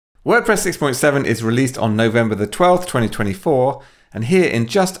WordPress 6.7 is released on November the 12th, 2024, and here in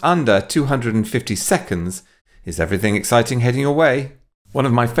just under 250 seconds is everything exciting heading your way. One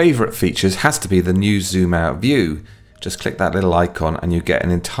of my favorite features has to be the new zoom out view. Just click that little icon and you get an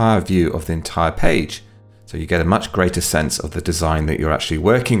entire view of the entire page. So you get a much greater sense of the design that you're actually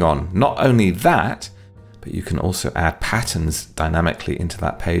working on. Not only that, but you can also add patterns dynamically into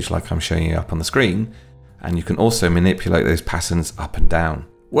that page like I'm showing you up on the screen. And you can also manipulate those patterns up and down.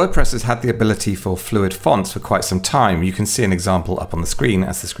 WordPress has had the ability for fluid fonts for quite some time. You can see an example up on the screen.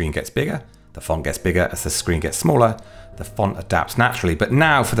 As the screen gets bigger, the font gets bigger. As the screen gets smaller, the font adapts naturally. But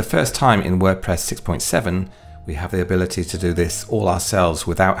now, for the first time in WordPress 6.7, we have the ability to do this all ourselves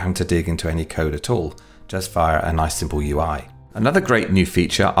without having to dig into any code at all, just via a nice simple UI. Another great new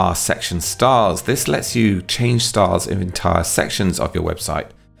feature are section styles. This lets you change styles in entire sections of your website.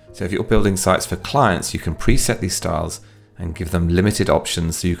 So if you're building sites for clients, you can preset these styles and give them limited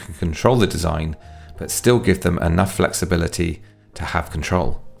options so you can control the design, but still give them enough flexibility to have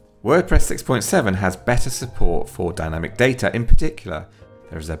control. WordPress 6.7 has better support for dynamic data. In particular,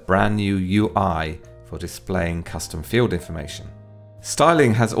 there is a brand new UI for displaying custom field information.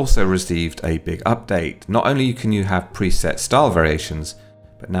 Styling has also received a big update. Not only can you have preset style variations,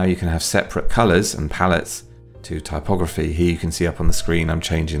 but now you can have separate colors and palettes to typography. Here you can see up on the screen I'm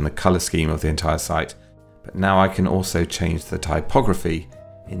changing the color scheme of the entire site. But now I can also change the typography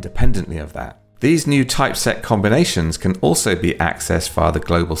independently of that. These new typeset combinations can also be accessed via the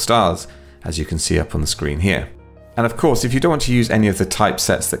global styles, as you can see up on the screen here. And of course, if you don't want to use any of the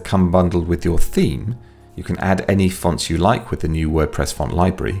typesets that come bundled with your theme, you can add any fonts you like with the new WordPress font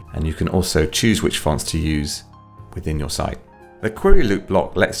library, and you can also choose which fonts to use within your site. The query loop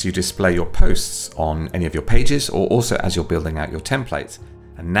block lets you display your posts on any of your pages or also as you're building out your templates.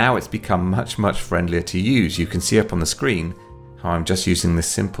 And now it's become much friendlier to use. You can see up on the screen how I'm just using this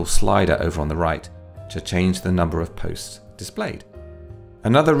simple slider over on the right to change the number of posts displayed.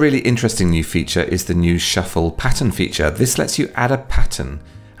 Another really interesting new feature is the new shuffle pattern feature. This lets you add a pattern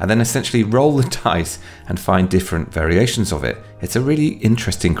and then essentially roll the dice and find different variations of it. It's a really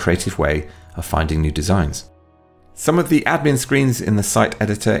interesting creative way of finding new designs. Some of the admin screens in the site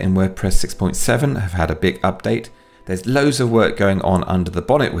editor in WordPress 6.7 have had a big update. There's loads of work going on under the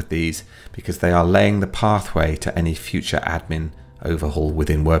bonnet with these because they are laying the pathway to any future admin overhaul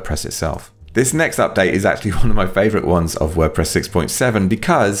within WordPress itself. This next update is actually one of my favorite ones of WordPress 6.7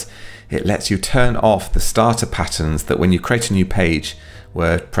 because it lets you turn off the starter patterns that when you create a new page,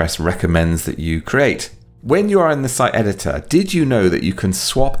 WordPress recommends that you create. When you are in the site editor, did you know that you can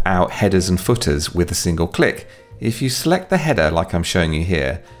swap out headers and footers with a single click? If you select the header like I'm showing you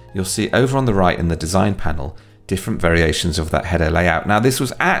here, you'll see over on the right in the design panel different variations of that header layout. Now this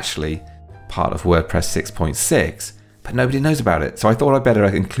was actually part of WordPress 6.6, but nobody knows about it. So I thought I'd better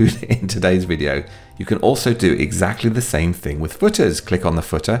include it in today's video. You can also do exactly the same thing with footers. Click on the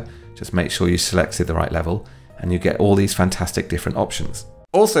footer, just make sure you selected the right level, and you get all these fantastic different options.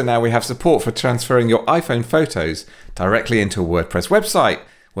 Also now we have support for transferring your iPhone photos directly into a WordPress website.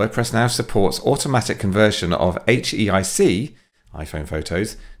 WordPress now supports automatic conversion of HEIC, iPhone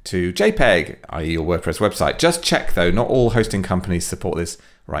photos, to JPEG, i.e. your WordPress website. Just check though, not all hosting companies support this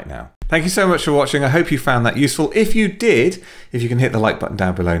right now. Thank you so much for watching. I hope you found that useful. If you did, if you can hit the like button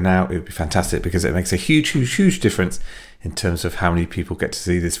down below now, it would be fantastic because it makes a huge difference in terms of how many people get to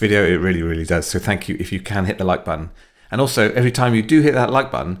see this video. It really does. So thank you if you can hit the like button. And also, every time you do hit that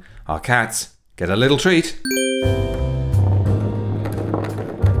like button, our cats get a little treat.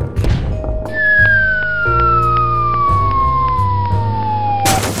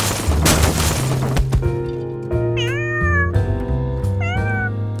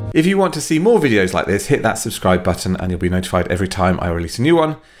 If you want to see more videos like this, hit that subscribe button and you'll be notified every time I release a new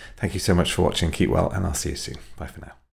one. Thank you so much for watching. Keep well and I'll see you soon. Bye for now.